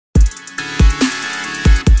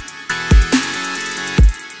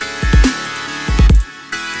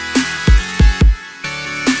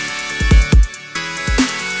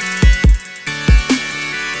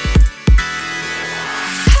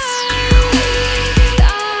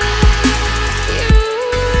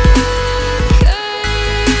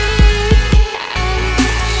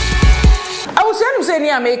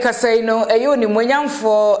America say no eyo ni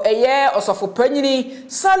mwenyamfo eye osofo panyini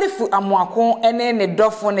Salifu Amoako ene ne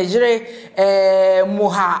dofo Nigeria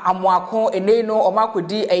muha Amoako ene no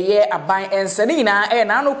omakodi eye aban ensani nyina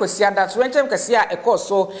na no kwasia that renchem kwasia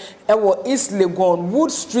ekoso ewo East Legon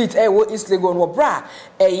Wood Street ewo East Legon wo bra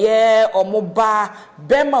eye omoba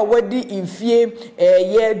bema wadi infie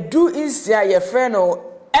eye do isia ye freno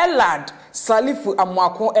Elad Salifu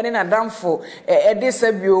Amoako ene na damfo ede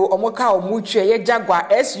sabio omoka omutwe ye Jaguar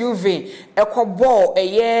SUV ekobo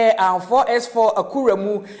eye 4S4 akura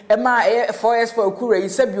mu ema 4S4 akura yi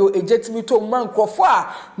sabio ejetimi to mankrofo a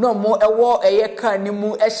no mo ewo eye kan ni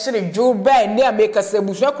mu ehire dwo ba ni America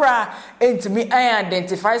sebusu kra entimi an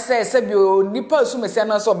identify say sabio nipa sumese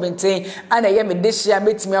na so benten ana ye medehia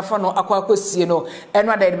metimi afa no akwakosie no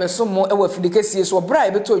eno ada de so mo ewo afidikesie so bra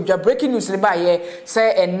e beto dwa breaking news ni ba ye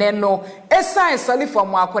say enne no Esai Salifu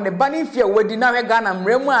Amoako ne bani fie wadi na we Ghana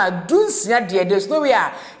mremu a dunsia de there's no way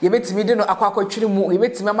a ye betimi de no akwakotwiri mu ye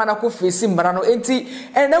betimi amana ko fesi mbara no enti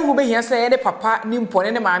ene hu be hia say ye papa ni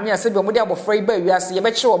mpone ne maame a se bi omo de abofra yi ba wiase ye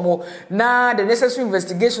be kye omo na the necessary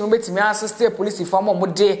investigation betimi assist police form omo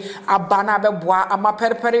de abana beboa ama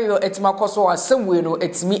perpere yo etima koso asemwe no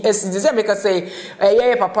etimi esi ze make say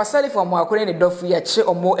ye papa Salifu Amoako ne dofu ya kye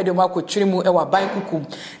omo e de mo akotwiri mu e wa ban kukum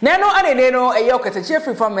na no anene no ye Okatakyie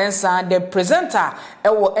Afrifa mensa the presenter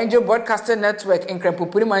ewo Angel Broadcasting Network in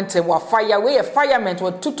Krempopuri wa fire we fireman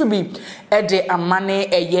wa tutubi ede amane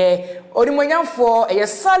eye odimonyamfo eye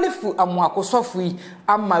Salifu Amoako sofui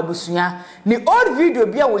amabusuya ni old video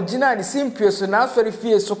bia wogina ni simpio so na asori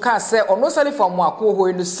fie so ka se ono Salifu Amoako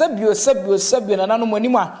ho no sabio na nanu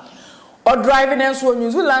monima o driving and so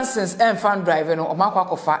use license and fan driving no omako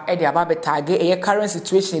akofa ede ababe tag eye current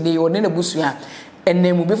situation dey one na busuya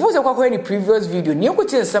enemu before say kwakwa any previous video ni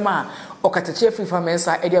okuti nsema Okatakyie Afrifa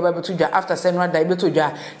mensa edi ababetudwa after senwa da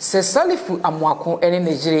betudwa se Salifu Amoako ene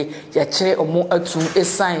Nigeria ya kire omo atum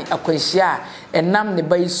esan akwanhia enam ne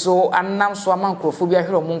baiso anam so amankrofo bi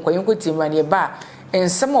ahwere omo nkwa yinkwoti mane ba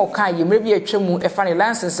ensema oka yemre bi atwemu efa ne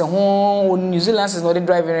license ho New Zealand license no de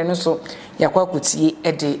driving no so yakwa kutie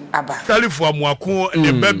ede aba Salifu Amoako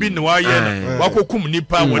ne babi ne wa ye na wakokum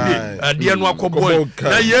nipa wode ade no akoboy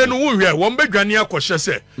na ye no wo hwe won badwane akohye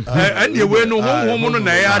se ane we no honhom no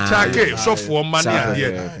na ya atake sofo ma ne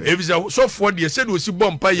ade ebiza sofo de se de osi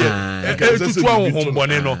bompa ye etutu honhom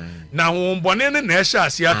bone no na honhombone ne na ehye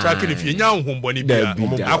ase atake ne fie nya honhombone bia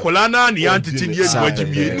akola na ne antiti ne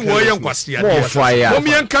edwagimie ne wo ye nkwase ade mo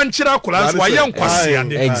me nka nkyira akola so wa ye nkwase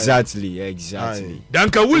ade exactly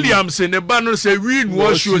danka Williams ne ba no say we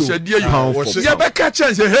no show say die you be catch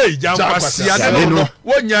and say hey jankwase ade no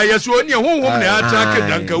wonya ye so ne honhom na atake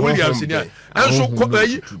danka Williams ne anso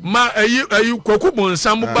ayi kwaku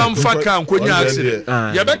bonsam bamfa ka nkonya accident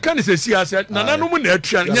ye be ka ne se si ase na nanom na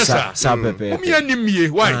atua nyesa o me animie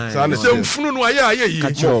why se mfunu no aye yi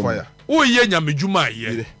o ye nyamedwuma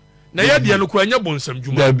aye na ye de no ko anya bonsam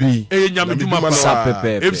dwuma e nyamedwuma pa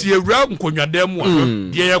efsi ewura nkonwadam a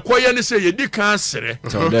de ye koye ne se ye di kan sere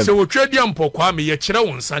se wotwadi ampokwa me ye kire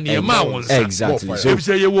wonsa ne ye ma wonsa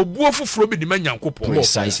efsi ye wo buo foforo bi de manyankopon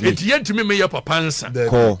eti ye ntimi me ye papa nsa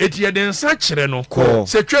eti ye de nsa kire no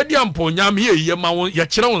se twadi amponya me ye ma won ye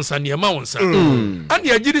kire wonsa ne ye ma wonsa ane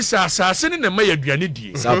ye giri sa asase ne ma ye aduane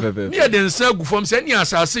die ne ye de nsa gufom se ne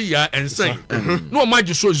asase ya ensan no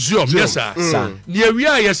magi so ziom yesa ne ye wi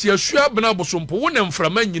a ye sua bena bosompo wona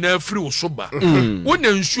mframa nyina afiri wo so ba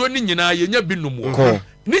wona nsuo ni nyina yenya binom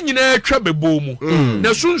ni nyina atwa bebo mu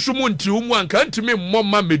na sunsum ntiwo mu anka ntimi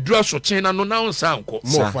mmoma medura so kyena no na onsa anko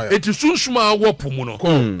eti sunsum a wopo mu no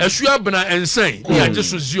asua bena ensan ya gye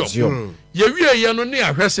so ziom ye wie ye no ne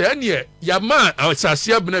ahwese ane ya ma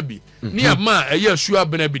asase abena bi ni ama eye asua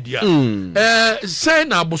abena bi dia sen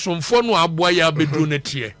na abosomfo no aboa ya bedru na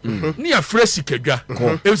tie ni afra sikadwa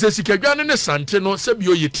e sikadwa no ne sante no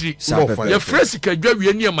sabio yetiri ya fra sikadwa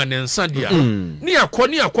wie ni ma ne nsa dia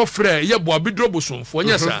ni akofra ye bo abedru bosomfo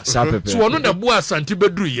nyesa so wono na bo asante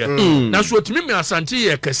bedru ye na so otimi me asante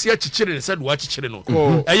ye kase akikire ne sadu akikire no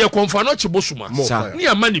eye konfa no chibosuma ni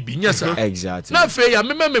ama ne bi nyesa na fe ya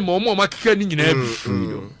mema mo makeka ni nyina bi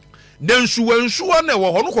Nansuwa na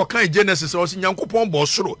wo hono kokan Genesis o Nyankopon bo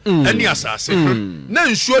soro ani asase na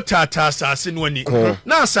nsuo tata asase no ani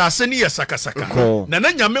na asase ni yesakasaka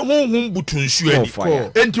na nyame honhom butu nsuo ani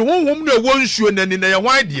enti honhom na wo nsuo nani na ye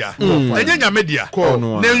hwan dia enye nyame dia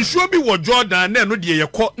na nsuo bi wo Jordan na no de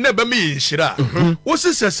yekọ na ba me yinhira wo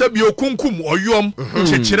sesese bi okunkum oyom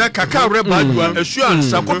chechira kaka reba dua asuo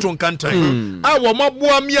ansa koton kantan a wo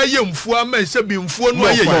maboa me ayemfu ama se bi mfuo no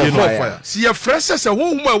ayeye no si ye frese se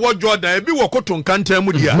honhom a wo Jordan ebi wo koton kantan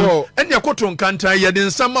mu dia ene koton kantan ye de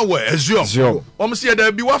nsama wo eziom se ye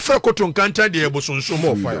da bi wa fra koton kantan de ebosonsom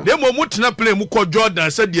de mo tena play mu ko Jordan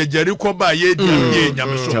se de jeri ko ba ye dia ye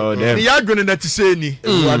nyame so ne ya dwene na tiseni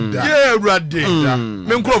ye Awurade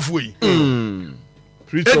me nkrofo yi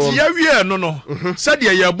eti ya wie no said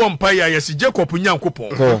ye bompa ya yesi Jacob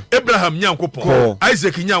nyankopon Abraham nyankopon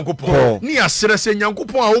Isaac nyankopon ni asere se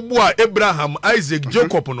nyankopon a obu a Abraham Isaac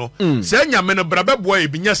Jacob no se nyame no brabe boa e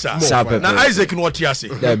binyasa na Isaac no otiase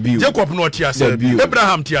Jacob no otiase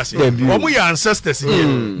Abraham tiase omo ya ancestors ye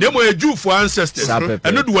na mo eju for ancestors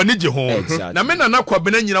eno de wani je ho na me na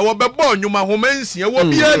kwabena nyina wo bebo nwuma ho mansia wo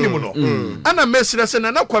bia nim no ana mesere se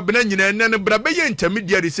na kwabena nyina ene ne brabe ye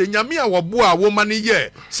intermediary se nyame a wo boa wo ma ne ye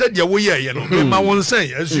said ya wo ye no me ma won sen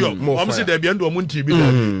assume om se da bia ndo mo ntibi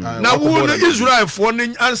da na wo no Israel for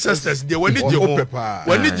ne ancestors de wani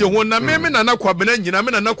je ho na me na kwabena nyina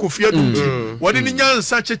me na kofia dumti wani ni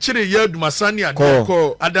nyansa chechire ye adumasane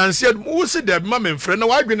ade adanse wo se da ma me mfre na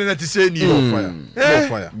wadwene na tise ni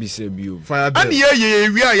fire bise bio fire ani ye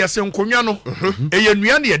wi a yase nkonwa no eye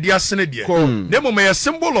nua na ye de asene de na mo me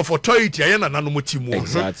symbol of authority aye na nanom timu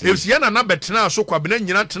if ye na betena so kwabena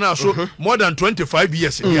nyina tena so more than 25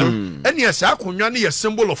 years ya eni ese akonwa ne ye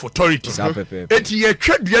symbol of authority eti ye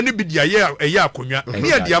twadua ne bi dia ye akonwa ne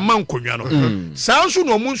ye de ama nkonwa no sanso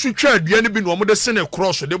no mu nsu twadua ne bi no mo de sene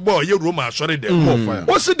cross de boy ye Roma asore dem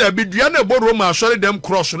o se da bi dua na bo Roma asore dem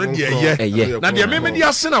cross no de ye na de me de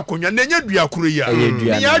asene akonwa na nya dua kuro ya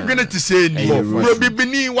ni adwene te se ni ro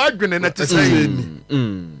bibini wa adwene na te se ni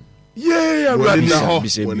ye Awurade ho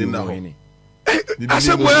bise bio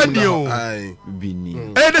asemwa ni o bini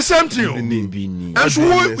the same thing bini and so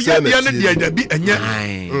ya dia ne dia da bi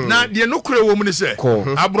enye na dia no kure wo mu ne se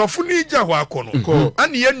abrofo ni gya ho akono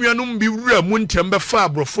an ye nuanom bi wura mu ntem be fa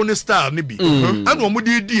abrofo ne star ne bi an wo mu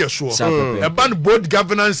di so e ban both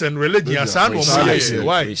governance and religion asa no mu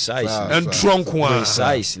why and tronko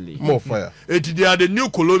precisely more fire it they are the new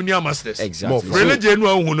colonial masters exactly religion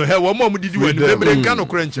no hu no he wo mu didi wani bebre kan no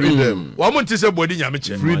kure nche wo mu ntise bodi nyame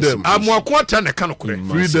che Amoako ta ne kan kure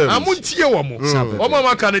amuntie wo mu wo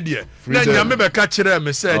ma kan de na nyame be ka kire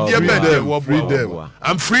me say de be de wo freedom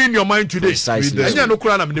I'm free in your mind today anya no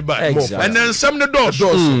kura na me buy and then some the doors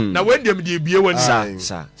na when dem dey bie wani sa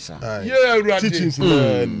yeah Awurade teachings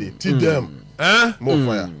teach them more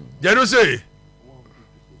fire jero say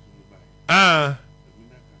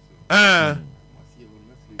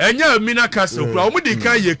Enya Mina Castle, Omudi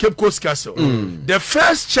kan ye Cape Coast Castle. The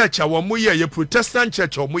first church awomu ye Protestant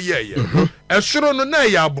church omu ye. Esoro no na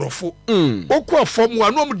ya abrofo. Okwa form wa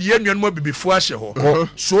no omudi ye nwanmu bibifo ahye ho.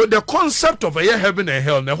 So the concept of a heaven and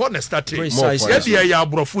hell na ho na start. Ye de ya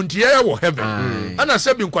abrofo nti ye wo heaven. Ana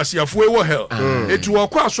se bi nkwasiafo e wo hell. Etu wo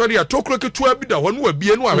kwa asori ya tokro ketua bi da ho no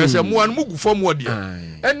abie no ahwese mo an mugu form wo de.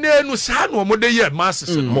 Ene nu sa no omode ye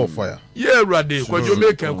masses more fire. Ye Awurade kwajo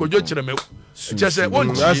meka kwajo kireme. Chese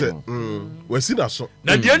wonti wasi na so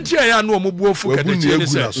na de ntia ya na omubuofu kadachie ne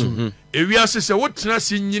se ewiase se wotena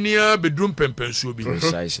sinyinia bedrum pempensuo bi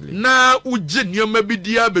na uje nioma bi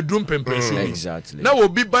dia bedrum pempensuo bi na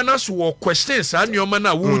obi banaso wo question sa nioma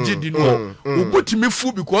na wo uje di no ubotimi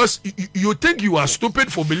fu because you think you are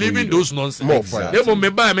stupid for believing those nonsense dem me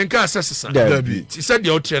ba me nka asesa ti said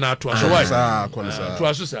the otie na ato aso why to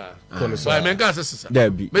aso sa ba me nka asesa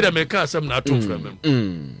me da me nka asem na ato mframa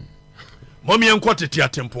Mommy and quarter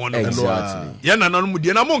tempon. Exactly. Yana no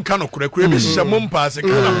mudi na monka no kurekure bi hye mompa ase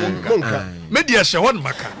kana monka. Media hye hon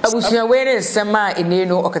maka. Abusua we ne sema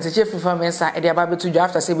eneno Okatakyie Afrifa mensa e de aba betu dwa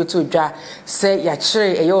after se betu dwa se ya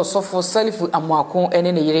kire e yo sofo Salifu Amoako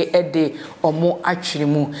ene ne yire e de omo atwere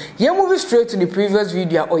mu. Ye move straight to the previous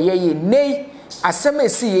video oyeye nei asema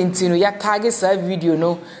esi ye ntino ya target sa video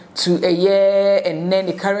no to a year and then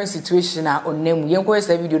the current situation a onemu. Ye nko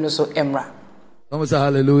sa video no so emra. Someone say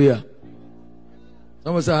hallelujah.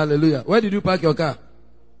 Someone say hallelujah. Where did you park your car?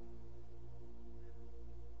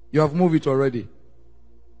 You have moved it already.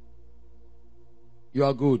 You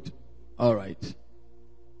are good. All right.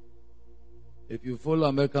 If you follow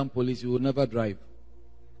American police, you will never drive.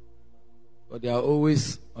 But they are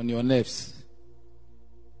always on your nerves.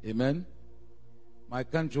 Amen. My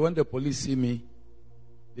country, when the police see me,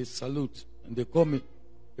 they salute and they call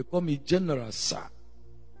me General Sir.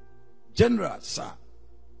 General Sir.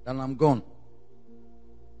 And I'm gone.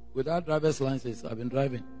 Without driver's license, I've been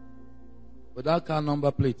driving. Without car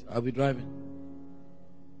number plate, I'll be driving.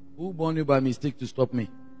 Who born you by mistake to stop me?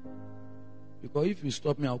 Because if you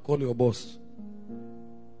stop me, I'll call your boss.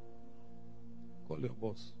 Call your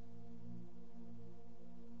boss.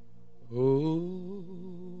 Oh,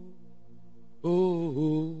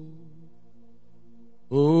 oh,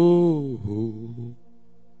 oh, oh,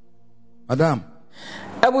 Madam.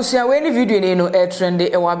 Abusia we ni video ni no air trend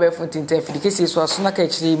e wa be fontinta fidikesi so aso na ka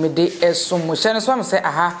chiri me de esom mo chane so am say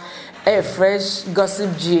aha a fresh gossip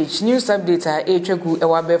GH news update a twagu e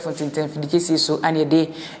wa be fontinta fidikesi so ane de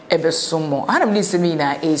e be som mo anam ni semi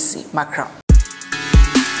na AC makra